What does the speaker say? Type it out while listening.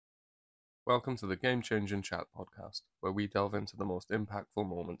Welcome to the Game Changing Chat podcast, where we delve into the most impactful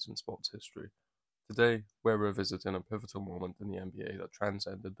moments in sports history. Today, we're revisiting a pivotal moment in the NBA that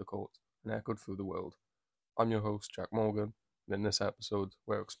transcended the court and echoed through the world. I'm your host, Jack Morgan, and in this episode,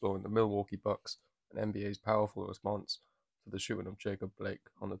 we're exploring the Milwaukee Bucks and NBA's powerful response to the shooting of Jacob Blake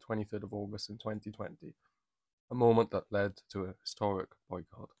on the 23rd of August in 2020, a moment that led to a historic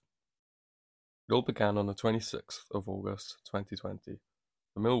boycott. It all began on the 26th of August 2020.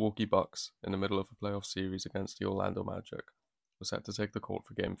 The Milwaukee Bucks, in the middle of a playoff series against the Orlando Magic, were set to take the court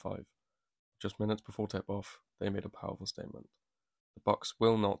for Game 5. Just minutes before tip-off, they made a powerful statement. The Bucks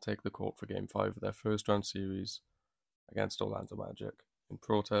will not take the court for Game 5 of their first-round series against Orlando Magic, in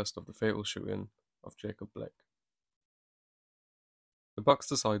protest of the fatal shooting of Jacob Blake. The Bucks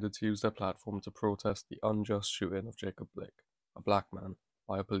decided to use their platform to protest the unjust shooting of Jacob Blake, a black man,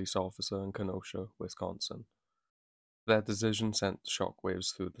 by a police officer in Kenosha, Wisconsin. Their decision sent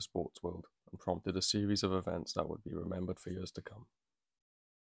shockwaves through the sports world and prompted a series of events that would be remembered for years to come.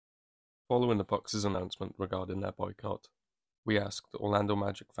 Following the Bucks' announcement regarding their boycott, we asked Orlando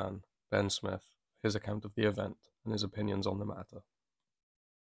Magic fan Ben Smith his account of the event and his opinions on the matter.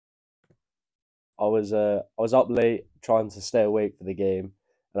 I was up late trying to stay awake for the game,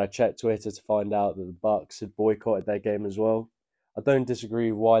 and I checked Twitter to find out that the Bucks had boycotted their game as well. I don't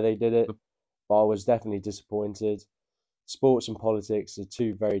disagree with why they did it, but I was definitely disappointed. Sports and politics are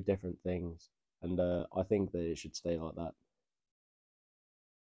two very different things, and I think that it should stay like that.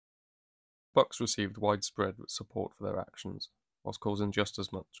 Bucks received widespread support for their actions, whilst causing just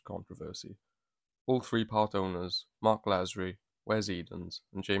as much controversy. All three part owners, Mark Lasry, Wes Edens,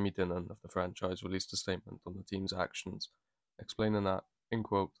 and Jamie Dinan of the franchise released a statement on the team's actions, explaining that, in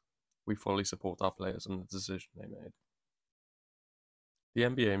quote, "We fully support our players and the decision they made." The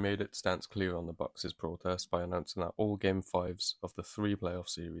NBA made its stance clear on the Bucks' protest by announcing that all Game 5s of the three playoff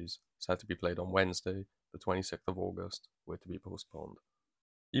series, set to be played on Wednesday, the 26th of August, were to be postponed.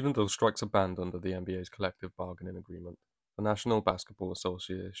 Even though strikes are banned under the NBA's collective bargaining agreement, the National Basketball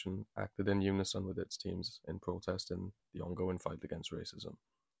Association acted in unison with its teams in protesting the ongoing fight against racism,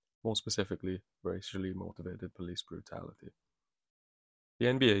 more specifically, racially motivated police brutality. The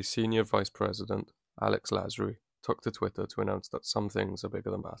NBA's senior vice president, Alex Lasry, took to Twitter to announce that some things are bigger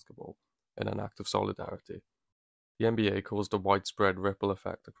than basketball, in an act of solidarity. The NBA caused a widespread ripple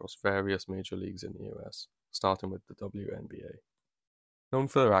effect across various major leagues in the US, starting with the WNBA. Known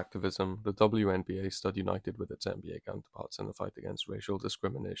for their activism, the WNBA stood united with its NBA counterparts in the fight against racial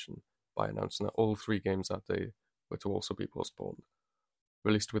discrimination by announcing that all three games that day were to also be postponed,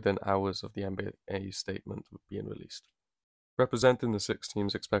 released within hours of the NBA's statement being released. Representing the six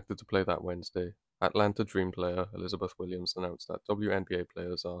teams expected to play that Wednesday, Atlanta Dream player Elizabeth Williams announced that WNBA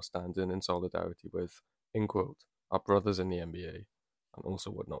players are standing in solidarity with, in quote, "our brothers in the NBA," and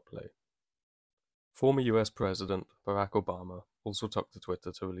also would not play. Former US President Barack Obama also took to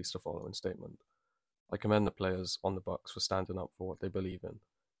Twitter to release the following statement. "I commend the players on the Bucks for standing up for what they believe in.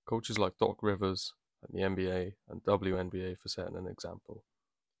 Coaches like Doc Rivers and the NBA and WNBA for setting an example.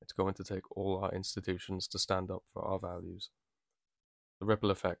 It's going to take all our institutions to stand up for our values." The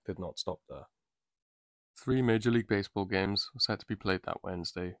ripple effect did not stop there. Three Major League Baseball games, set to be played that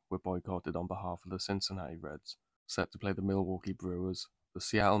Wednesday, were boycotted on behalf of the Cincinnati Reds, set to play the Milwaukee Brewers, the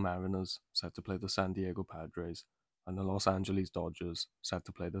Seattle Mariners, set to play the San Diego Padres, and the Los Angeles Dodgers, set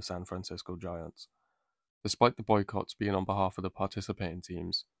to play the San Francisco Giants. Despite the boycotts being on behalf of the participating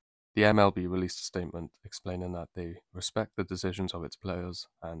teams, the MLB released a statement explaining that they respect the decisions of its players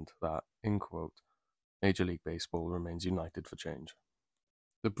and that, in quote, "Major League Baseball remains united for change."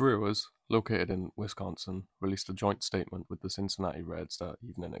 The Brewers, located in Wisconsin, released a joint statement with the Cincinnati Reds that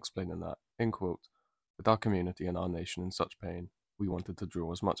evening explaining that, in quote, "With our community and our nation in such pain, we wanted to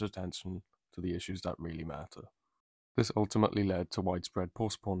draw as much attention to the issues that really matter." This ultimately led to widespread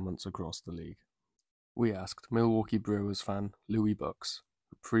postponements across the league. We asked Milwaukee Brewers fan Louis Bucks,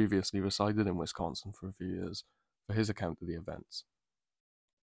 who previously resided in Wisconsin for a few years, for his account of the events.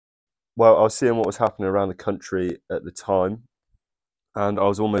 Well, I was seeing what was happening around the country at the time, and I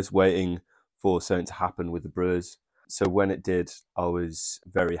was almost waiting for something to happen with the Brewers. So when it did, I was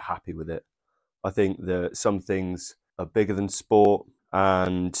very happy with it. I think that some things are bigger than sport,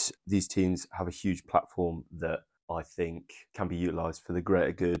 and these teams have a huge platform that I think can be utilised for the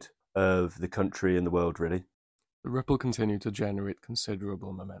greater good of the country and the world, really. The ripple continued to generate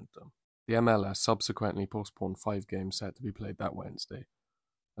considerable momentum. The MLS subsequently postponed 5 games set to be played that Wednesday,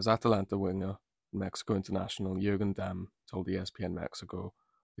 as Atalanta winger and Mexico international Jurgen Damm told ESPN Mexico,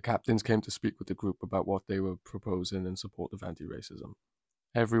 the captains came to speak with the group about what they were proposing in support of anti-racism.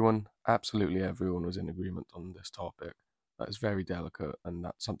 Everyone, absolutely everyone, was in agreement on this topic, that is very delicate and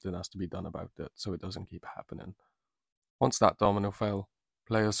that something has to be done about it so it doesn't keep happening. Once that domino fell,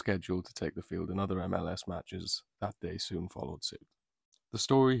 players scheduled to take the field in other MLS matches that day soon followed suit. The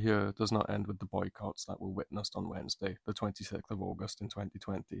story here does not end with the boycotts that were witnessed on Wednesday, the 26th of August in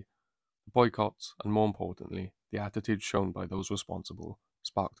 2020. The boycotts, and more importantly, the attitude shown by those responsible,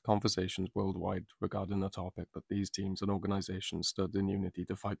 sparked conversations worldwide regarding the topic that these teams and organizations stood in unity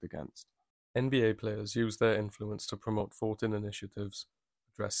to fight against. NBA players used their influence to promote voting initiatives,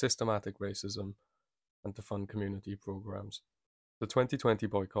 address systematic racism, and to fund community programs. The 2020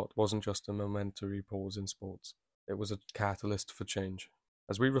 boycott wasn't just a momentary pause in sports, it was a catalyst for change.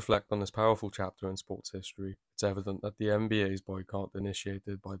 As we reflect on this powerful chapter in sports history, it's evident that the NBA's boycott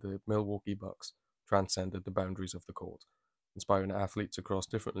initiated by the Milwaukee Bucks transcended the boundaries of the court, inspiring athletes across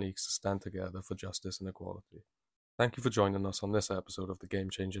different leagues to stand together for justice and equality. Thank you for joining us on this episode of the Game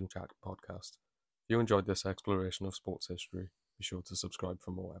Changing Chat podcast. If you enjoyed this exploration of sports history, be sure to subscribe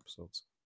for more episodes.